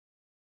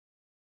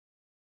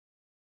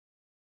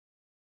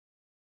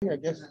I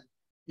guess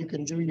you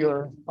can do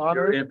your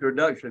honor. Your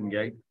introduction,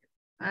 Gabe.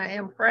 I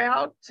am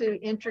proud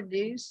to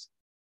introduce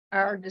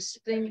our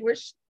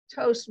distinguished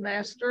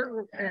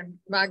Toastmaster and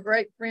my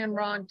great friend,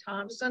 Ron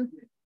Thomson.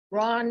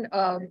 Ron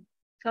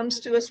comes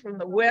to us from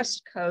the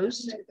West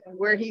Coast,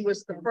 where he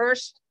was the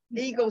first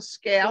Eagle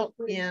Scout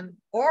in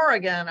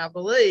Oregon, I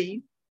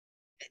believe.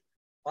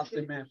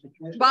 Boston,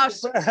 Massachusetts.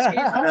 Boston,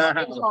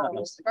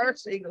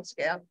 first Eagle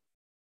Scout.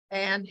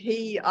 And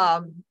he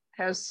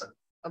has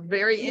a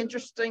very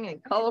interesting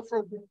and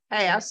colorful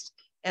past,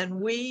 and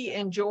we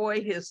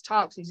enjoy his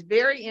talks. He's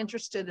very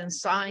interested in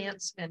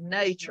science and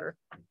nature,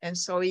 and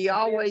so he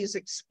always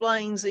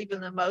explains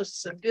even the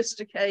most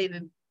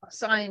sophisticated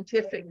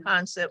scientific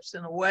concepts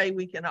in a way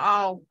we can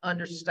all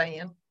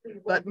understand.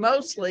 But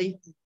mostly,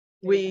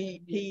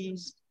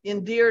 he's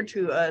endeared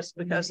to us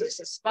because,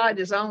 despite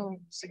his own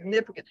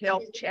significant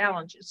health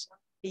challenges,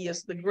 he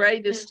is the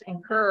greatest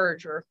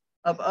encourager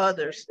of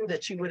others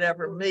that you would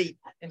ever meet.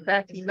 In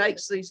fact, he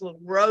makes these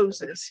little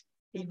roses.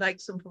 He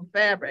makes them from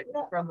fabric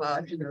from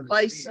a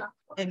place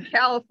in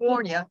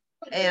California,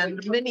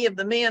 and many of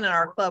the men in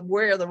our club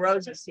wear the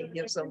roses he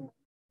gives them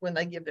when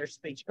they give their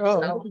speech.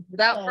 Oh. So,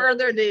 without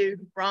further ado,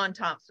 Ron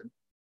Thomson.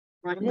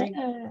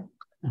 Yeah.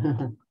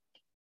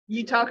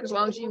 You talk as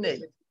long as you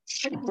need.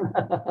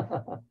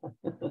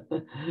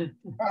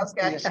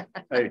 Okay.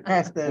 Hey,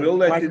 we'll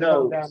let you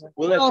know.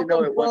 We'll let you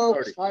know at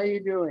 1:30. How are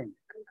you doing?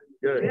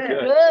 Good, Good.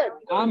 good.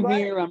 I'm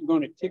here. I'm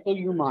going to tickle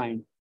your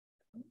mind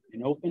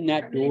and open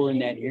that door in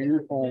that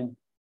inner home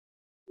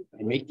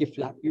and make you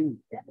flap your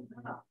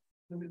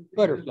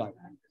butterfly.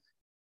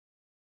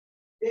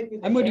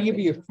 I'm going to give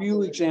you a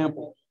few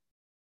examples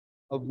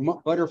of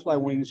butterfly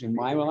wings in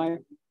my life,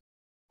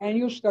 and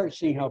you'll start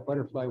seeing how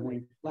butterfly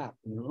wings flap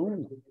in your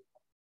own life.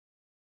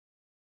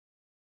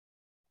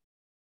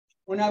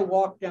 When I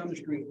walk down the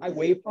street, I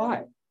wave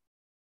hi,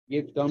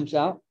 give thumbs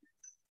out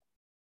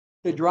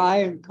to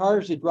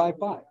cars that drive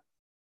by.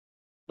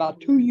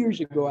 About 2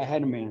 years ago, I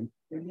had a man.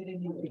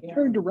 He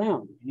turned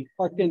around and he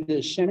parked into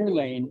the center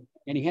lane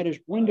and he had his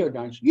window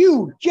down.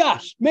 You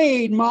just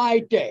made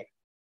my day.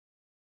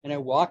 And I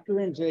walked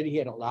around and said he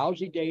had a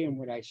lousy day. And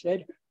what I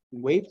said, he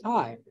waved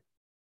hi.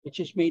 It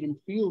just made him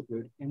feel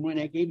good. And when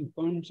I gave him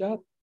thumbs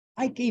up,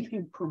 I gave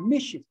him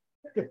permission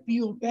to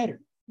feel better.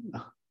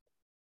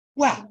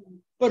 Wow,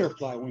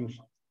 butterfly wings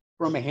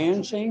from a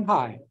hand saying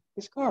hi.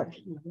 His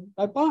cars.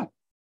 Bye-bye.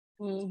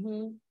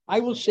 I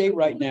will say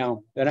right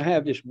now that I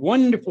have this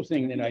wonderful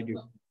thing that I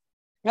do.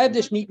 I have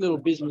this neat little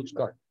business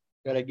card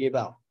that I give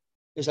out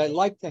because I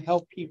like to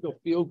help people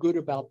feel good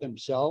about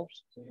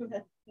themselves.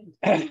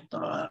 And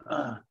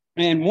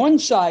one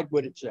side,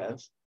 what it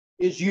says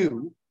is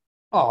you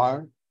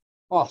are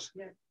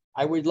awesome.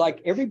 I would like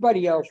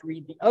everybody else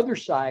read the other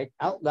side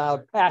out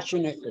loud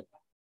passionately.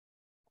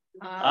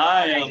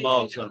 I am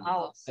awesome.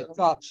 I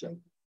thought so.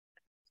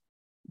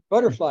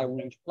 Butterfly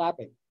wings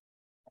flapping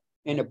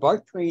in a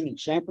BART train in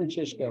San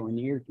Francisco in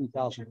the year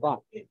 2005.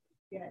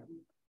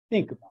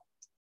 Think about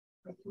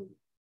it.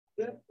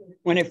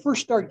 When I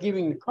first started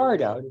giving the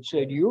card out, it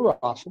said, you're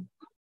awesome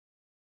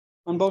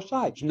on both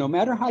sides. No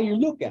matter how you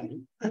look at it,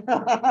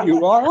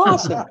 you are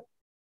awesome.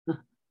 And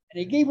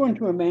he gave one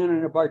to a man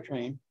on a BART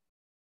train,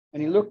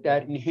 and he looked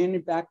at it and he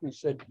handed it back and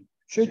said,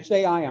 should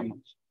say I am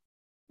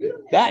awesome.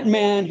 That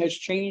man has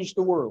changed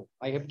the world.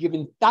 I have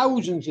given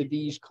thousands of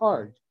these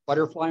cards,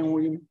 butterfly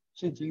wings,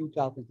 since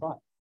 2005.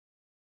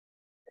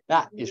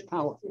 That is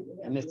powerful.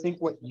 And to think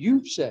what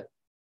you've said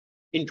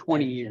in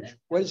 20 years,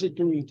 what is it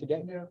doing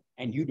today?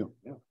 And you don't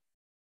know.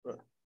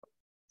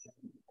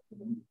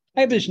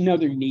 I have this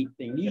another neat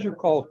thing. These are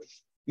called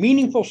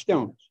meaningful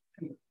stones.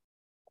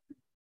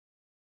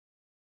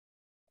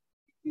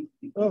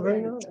 Oh,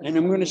 very nice. And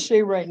I'm going to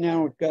say right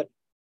now, we've got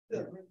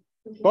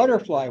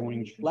butterfly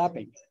wings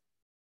flapping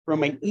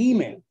from an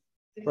email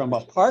from a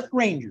park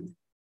ranger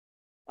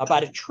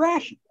about a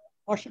trash in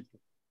Washington.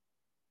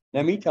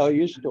 Let me tell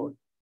you a story.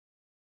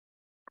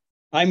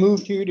 I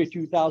moved here to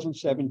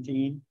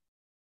 2017,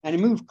 and I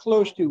moved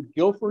close to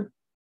Guilford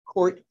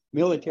Court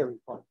Military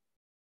Park.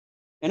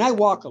 And I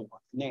walk a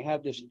lot, and they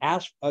have this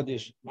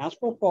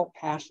asphalt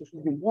path that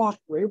you can walk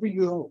wherever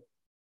you go.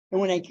 And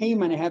when I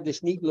came and I have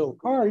this neat little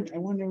card, I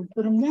wanted to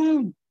put them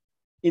down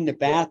in the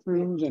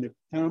bathrooms and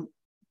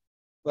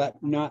but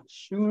not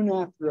soon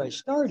after I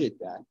started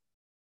that,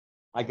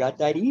 I got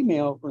that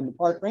email from the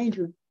park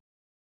ranger,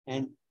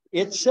 and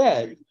it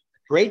said,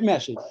 great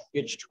message,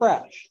 it's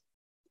trash,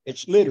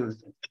 it's litter,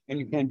 and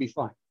you can be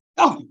fined.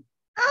 Oh,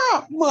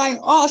 my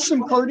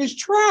awesome card is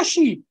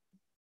trashy.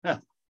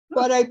 But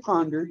I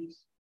pondered,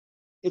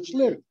 it's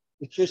litter.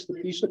 It's just a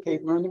piece of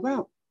paper on the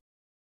ground.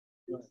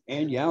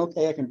 And yeah,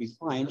 okay, I can be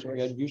fined, so I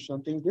got to do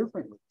something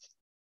differently.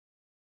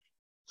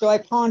 So I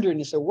pondered and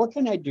I said, what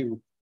can I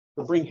do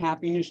to bring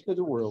happiness to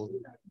the world,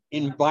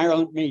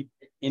 environmentally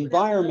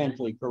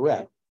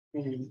correct?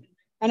 And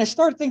I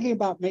started thinking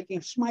about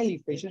making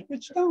smiley faces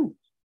with stones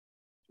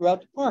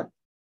throughout the park.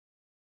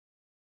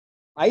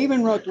 I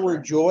even wrote the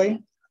word joy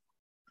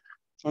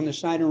on the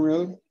side of the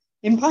road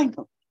in pine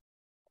cones.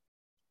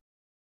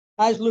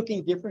 I was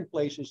looking different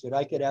places that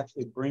I could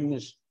actually bring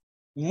this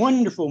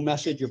wonderful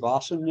message of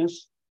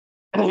awesomeness.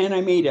 And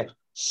I made a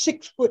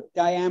 6-foot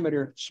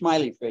diameter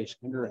smiley face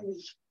under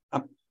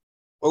a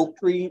oak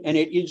tree. And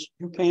it is,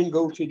 you can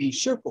go to the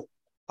circle,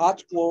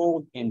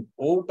 Cotswold and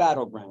Old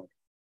Battleground.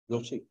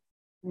 You'll see.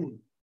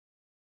 And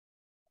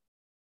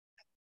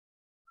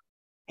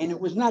it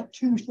was not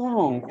too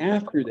long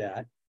after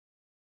that,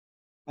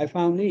 I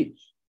found these.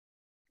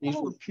 These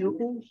were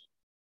pupils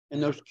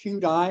and those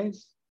cute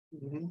eyes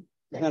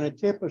on the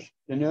tip of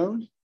the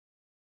nose.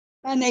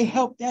 And they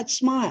helped that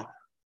smile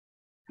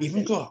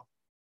even glow.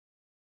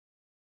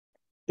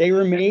 They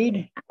were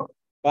made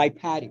by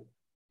Patty.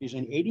 She's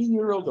an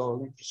 80-year-old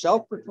dog,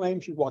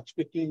 self-proclaimed she walks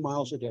 15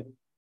 miles a day.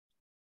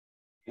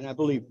 And I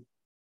believe her,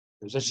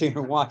 because I see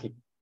her walking.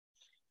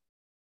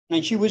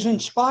 And she was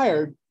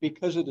inspired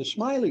because of the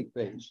smiley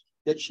face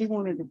that she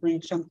wanted to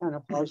bring some kind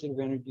of positive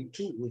energy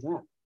too with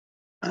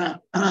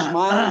that.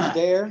 Smile is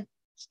there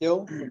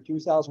still in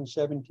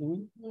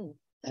 2017,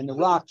 and the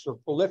rocks are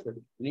prolific.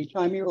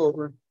 Anytime you're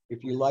over,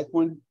 if you like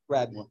one,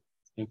 grab one,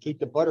 and keep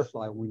the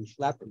butterfly wings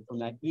flapping from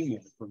that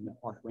email from the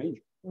park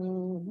ranger.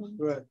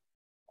 Good.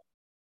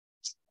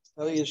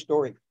 Tell you a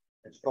story.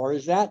 As far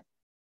as that,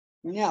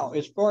 now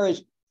as far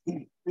as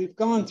we've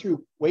gone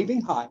through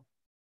waving high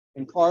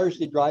and cars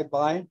that drive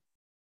by,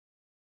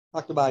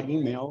 talked about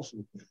emails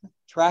and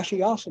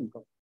trashy awesome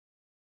cars.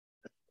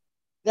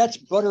 That's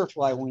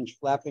butterfly wings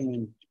flapping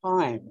in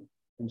time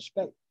and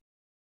space.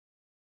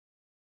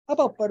 How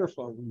about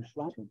butterfly wings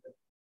flapping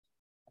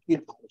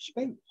in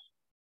space?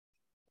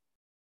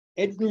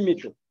 Edgar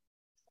Mitchell.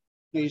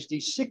 He's the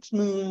 6th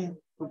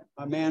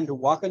man to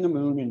walk on the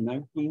moon in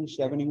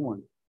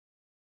 1971.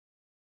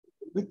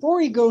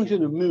 Before he goes to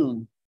the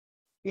moon,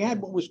 he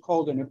had what was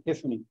called an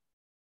epiphany,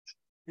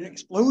 an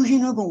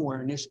explosion of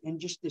awareness and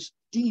just this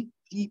deep,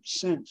 deep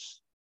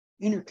sense,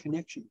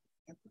 interconnection.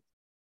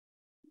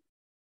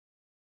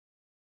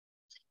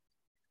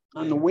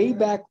 On the way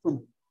back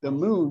from the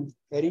moon,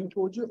 heading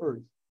towards the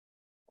Earth,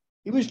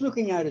 he was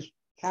looking at his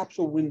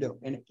capsule window,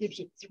 and it gives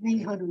a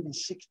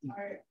 360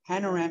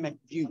 panoramic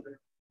view.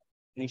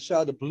 And he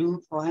saw the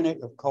blue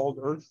planet of called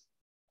Earth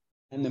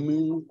and the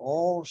moon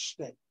all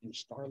set in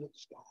starlit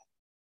sky.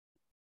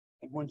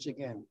 And once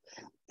again,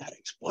 that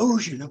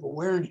explosion of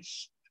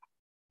awareness.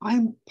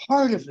 I'm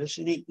part of this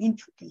in an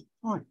intricate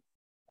part.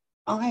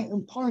 I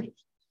am part of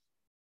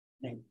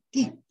it. And a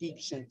deep,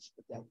 deep sense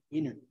of that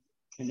inner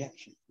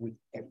connection with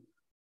everything.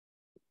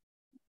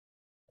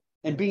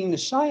 And being the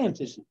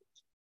scientist,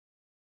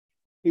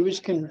 he was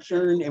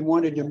concerned and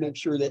wanted to make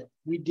sure that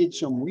we did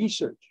some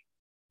research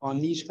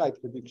on these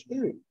types of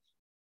experiences.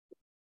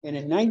 And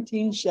in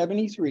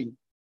 1973,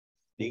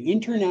 the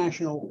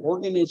International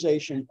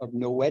Organization of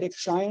Noetic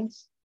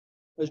Science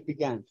was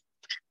begun.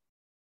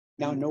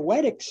 Now,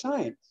 noetic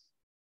science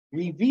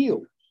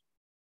reveals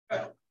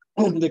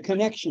the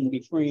connection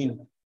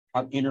between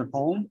our inner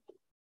home,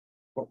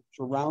 what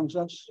surrounds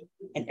us,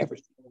 and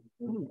everything.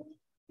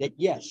 That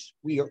yes,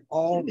 we are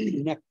all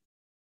connected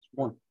as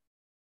one.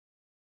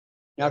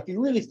 Now, if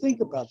you really think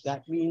about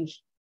that,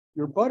 means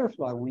your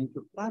butterfly wings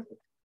are flapping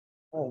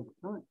all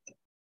the time.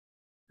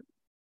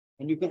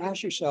 And you can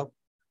ask yourself,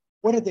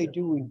 what are they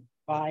doing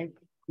 5,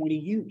 20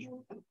 years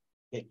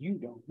that you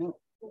don't know?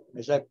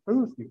 As I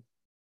proved to you,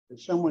 that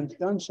someone's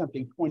done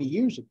something 20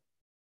 years ago,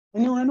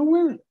 and they're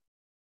unaware of it.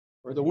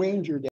 Or the wings are